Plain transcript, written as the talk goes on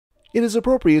It is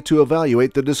appropriate to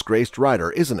evaluate the disgraced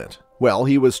rider, isn't it? Well,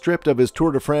 he was stripped of his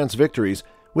Tour de France victories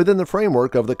within the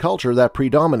framework of the culture that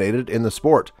predominated in the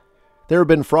sport. There have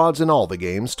been frauds in all the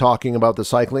games. Talking about the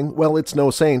cycling, well, it's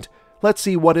no saint. Let's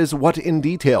see what is what in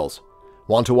details.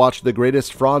 Want to watch the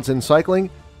greatest frauds in cycling?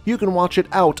 You can watch it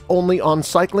out only on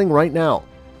Cycling right now.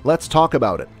 Let's talk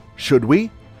about it. Should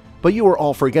we? But you are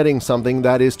all forgetting something,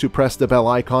 that is to press the bell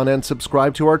icon and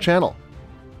subscribe to our channel.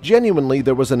 Genuinely,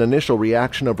 there was an initial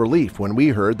reaction of relief when we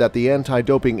heard that the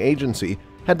anti-doping agency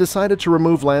had decided to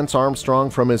remove Lance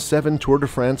Armstrong from his 7 Tour de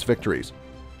France victories.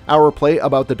 Our play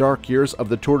about the dark years of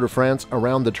the Tour de France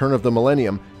around the turn of the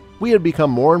millennium, we had become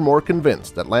more and more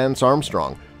convinced that Lance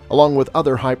Armstrong, along with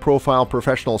other high-profile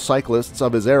professional cyclists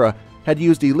of his era, had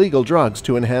used illegal drugs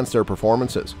to enhance their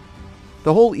performances.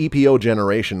 The whole EPO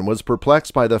generation was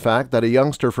perplexed by the fact that a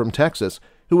youngster from Texas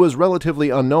who was relatively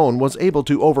unknown was able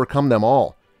to overcome them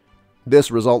all.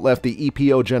 This result left the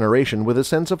EPO generation with a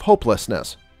sense of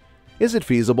hopelessness. Is it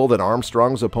feasible that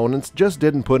Armstrong's opponents just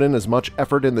didn't put in as much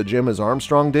effort in the gym as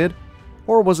Armstrong did?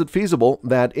 Or was it feasible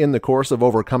that in the course of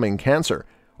overcoming cancer,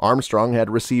 Armstrong had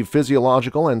received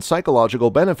physiological and psychological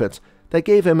benefits that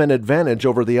gave him an advantage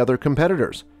over the other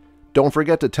competitors? Don't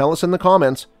forget to tell us in the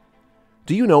comments.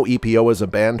 Do you know EPO is a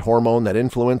banned hormone that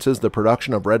influences the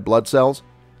production of red blood cells?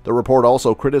 The report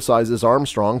also criticizes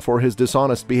Armstrong for his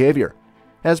dishonest behavior.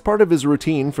 As part of his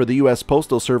routine for the U.S.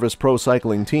 Postal Service pro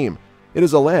cycling team, it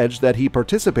is alleged that he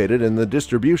participated in the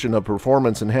distribution of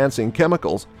performance-enhancing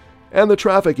chemicals and the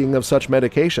trafficking of such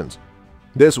medications.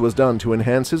 This was done to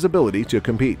enhance his ability to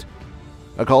compete.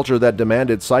 A culture that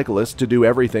demanded cyclists to do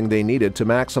everything they needed to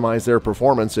maximize their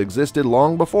performance existed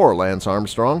long before Lance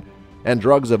Armstrong, and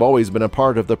drugs have always been a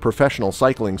part of the professional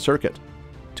cycling circuit.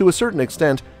 To a certain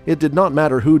extent, it did not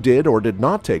matter who did or did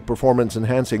not take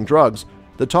performance-enhancing drugs.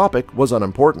 The topic was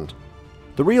unimportant.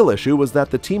 The real issue was that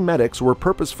the team medics were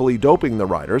purposefully doping the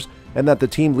riders and that the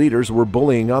team leaders were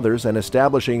bullying others and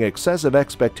establishing excessive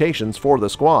expectations for the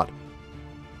squad.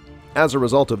 As a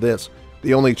result of this,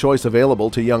 the only choice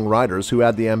available to young riders who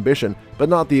had the ambition but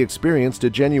not the experience to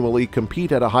genuinely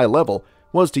compete at a high level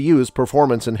was to use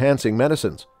performance-enhancing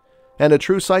medicines. And a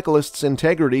true cyclist's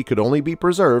integrity could only be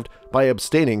preserved by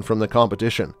abstaining from the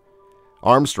competition.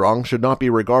 Armstrong should not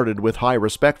be regarded with high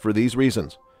respect for these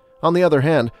reasons. On the other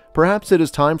hand, perhaps it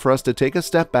is time for us to take a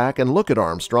step back and look at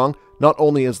Armstrong not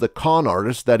only as the con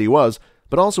artist that he was,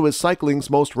 but also as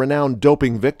cycling's most renowned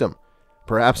doping victim.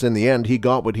 Perhaps in the end he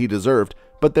got what he deserved,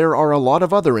 but there are a lot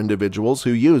of other individuals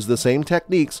who used the same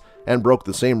techniques and broke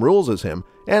the same rules as him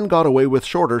and got away with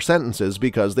shorter sentences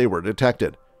because they were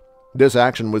detected. This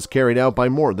action was carried out by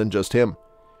more than just him.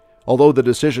 Although the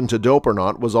decision to dope or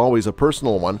not was always a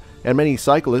personal one, and many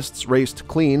cyclists raced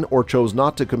clean or chose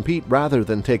not to compete rather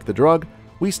than take the drug,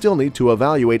 we still need to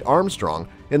evaluate Armstrong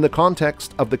in the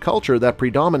context of the culture that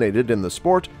predominated in the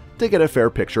sport to get a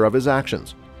fair picture of his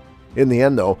actions. In the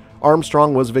end, though,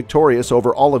 Armstrong was victorious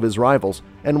over all of his rivals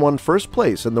and won first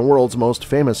place in the world's most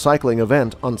famous cycling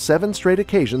event on 7 straight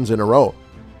occasions in a row.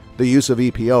 The use of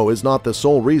EPO is not the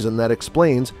sole reason that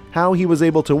explains how he was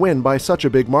able to win by such a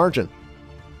big margin.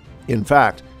 In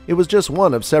fact, it was just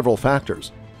one of several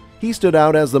factors. He stood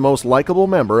out as the most likable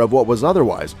member of what was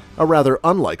otherwise a rather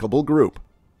unlikable group.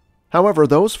 However,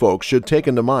 those folks should take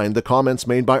into mind the comments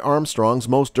made by Armstrong's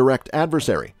most direct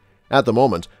adversary. At the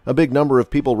moment, a big number of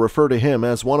people refer to him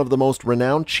as one of the most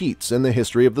renowned cheats in the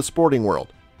history of the sporting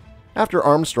world. After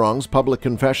Armstrong's public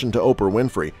confession to Oprah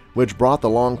Winfrey, which brought the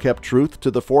long-kept truth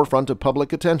to the forefront of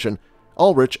public attention,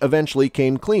 Ulrich eventually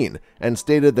came clean and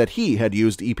stated that he had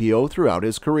used EPO throughout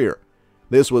his career.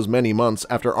 This was many months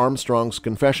after Armstrong's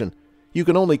confession. You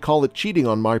can only call it cheating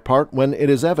on my part when it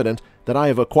is evident that I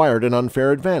have acquired an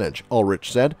unfair advantage,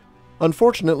 Ulrich said.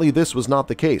 Unfortunately, this was not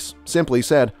the case. Simply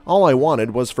said, all I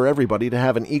wanted was for everybody to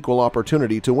have an equal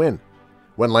opportunity to win.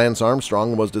 When Lance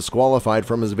Armstrong was disqualified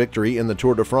from his victory in the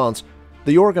Tour de France,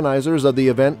 the organizers of the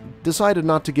event decided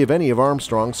not to give any of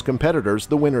Armstrong's competitors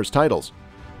the winners' titles.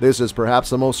 This is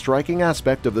perhaps the most striking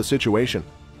aspect of the situation.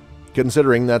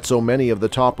 Considering that so many of the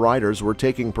top riders were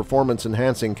taking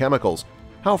performance-enhancing chemicals,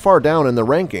 how far down in the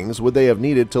rankings would they have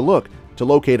needed to look to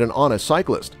locate an honest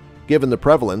cyclist, given the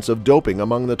prevalence of doping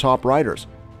among the top riders?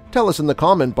 Tell us in the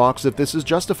comment box if this is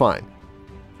justifying.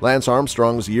 Lance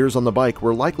Armstrong's years on the bike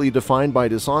were likely defined by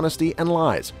dishonesty and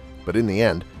lies, but in the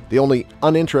end, the only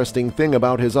uninteresting thing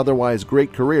about his otherwise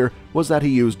great career was that he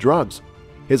used drugs.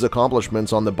 His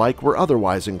accomplishments on the bike were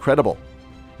otherwise incredible.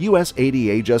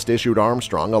 USADA just issued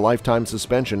Armstrong a lifetime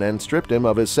suspension and stripped him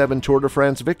of his 7 Tour de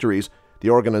France victories. The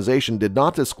organization did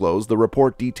not disclose the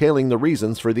report detailing the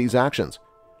reasons for these actions.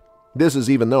 This is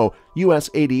even though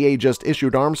USADA just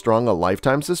issued Armstrong a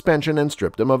lifetime suspension and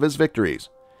stripped him of his victories.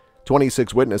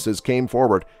 26 witnesses came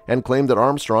forward and claimed that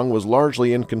Armstrong was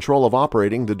largely in control of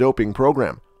operating the doping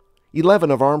program.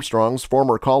 11 of Armstrong's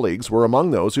former colleagues were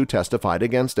among those who testified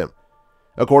against him.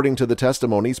 According to the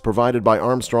testimonies provided by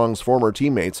Armstrong's former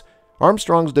teammates,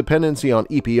 Armstrong's dependency on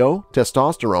EPO,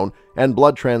 testosterone, and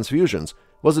blood transfusions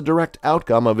was a direct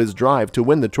outcome of his drive to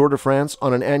win the Tour de France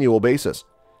on an annual basis.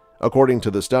 According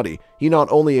to the study, he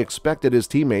not only expected his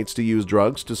teammates to use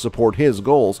drugs to support his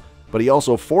goals, but he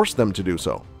also forced them to do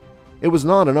so. It was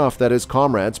not enough that his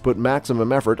comrades put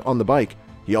maximum effort on the bike.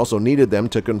 He also needed them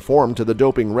to conform to the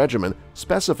doping regimen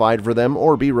specified for them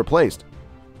or be replaced.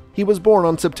 He was born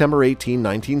on September 18,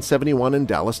 1971 in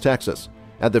Dallas, Texas.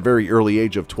 At the very early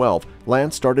age of 12,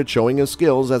 Lance started showing his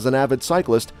skills as an avid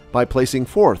cyclist by placing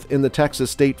 4th in the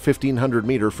Texas State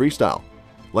 1500-meter freestyle.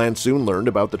 Lance soon learned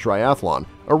about the triathlon,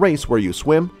 a race where you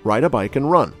swim, ride a bike,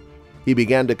 and run. He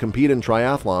began to compete in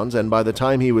triathlons, and by the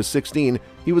time he was 16,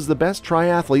 he was the best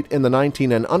triathlete in the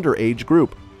 19 and under age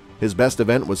group. His best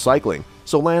event was cycling,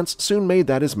 so Lance soon made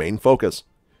that his main focus.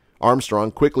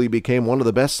 Armstrong quickly became one of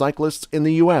the best cyclists in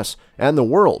the U.S. and the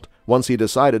world once he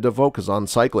decided to focus on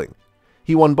cycling.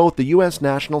 He won both the U.S.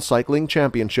 National Cycling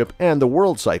Championship and the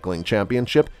World Cycling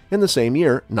Championship in the same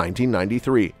year,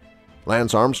 1993.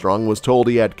 Lance Armstrong was told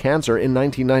he had cancer in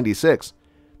 1996.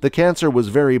 The cancer was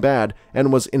very bad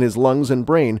and was in his lungs and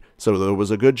brain, so there was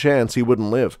a good chance he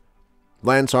wouldn't live.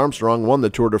 Lance Armstrong won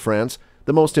the Tour de France,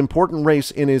 the most important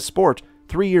race in his sport,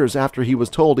 3 years after he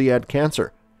was told he had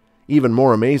cancer. Even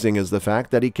more amazing is the fact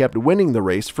that he kept winning the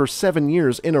race for 7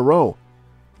 years in a row.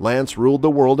 Lance ruled the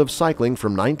world of cycling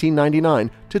from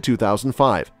 1999 to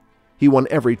 2005. He won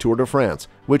every Tour de France,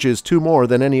 which is 2 more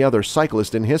than any other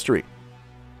cyclist in history.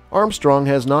 Armstrong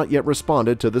has not yet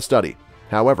responded to the study.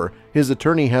 However, his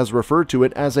attorney has referred to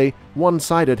it as a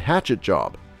one-sided hatchet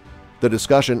job. The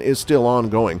discussion is still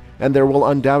ongoing, and there will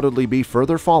undoubtedly be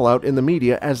further fallout in the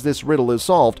media as this riddle is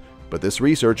solved, but this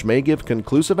research may give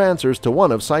conclusive answers to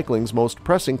one of cycling's most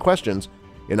pressing questions.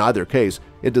 In either case,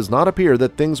 it does not appear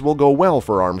that things will go well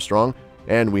for Armstrong,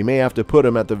 and we may have to put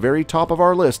him at the very top of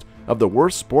our list of the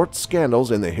worst sports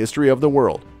scandals in the history of the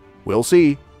world. We'll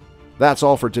see. That's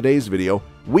all for today's video.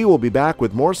 We will be back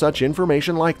with more such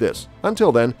information like this.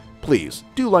 Until then, please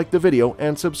do like the video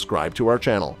and subscribe to our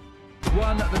channel.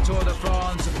 Won the Tour de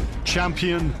France.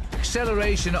 Champion.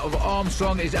 Acceleration of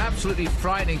Armstrong is absolutely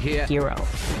frightening here. Hero.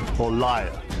 Or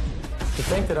liar. To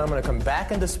think that I'm going to come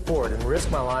back into sport and risk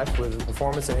my life with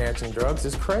performance-enhancing drugs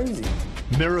is crazy.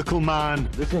 Miracle man.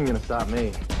 This ain't going to stop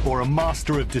me. Or a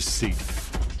master of deceit.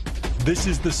 This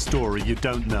is the story you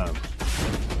don't know.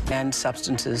 And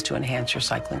substances to enhance your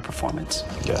cycling performance.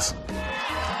 Yes.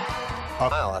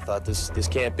 I thought this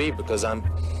can't be because I'm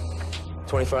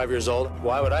 25 years old.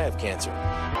 Why would I have cancer?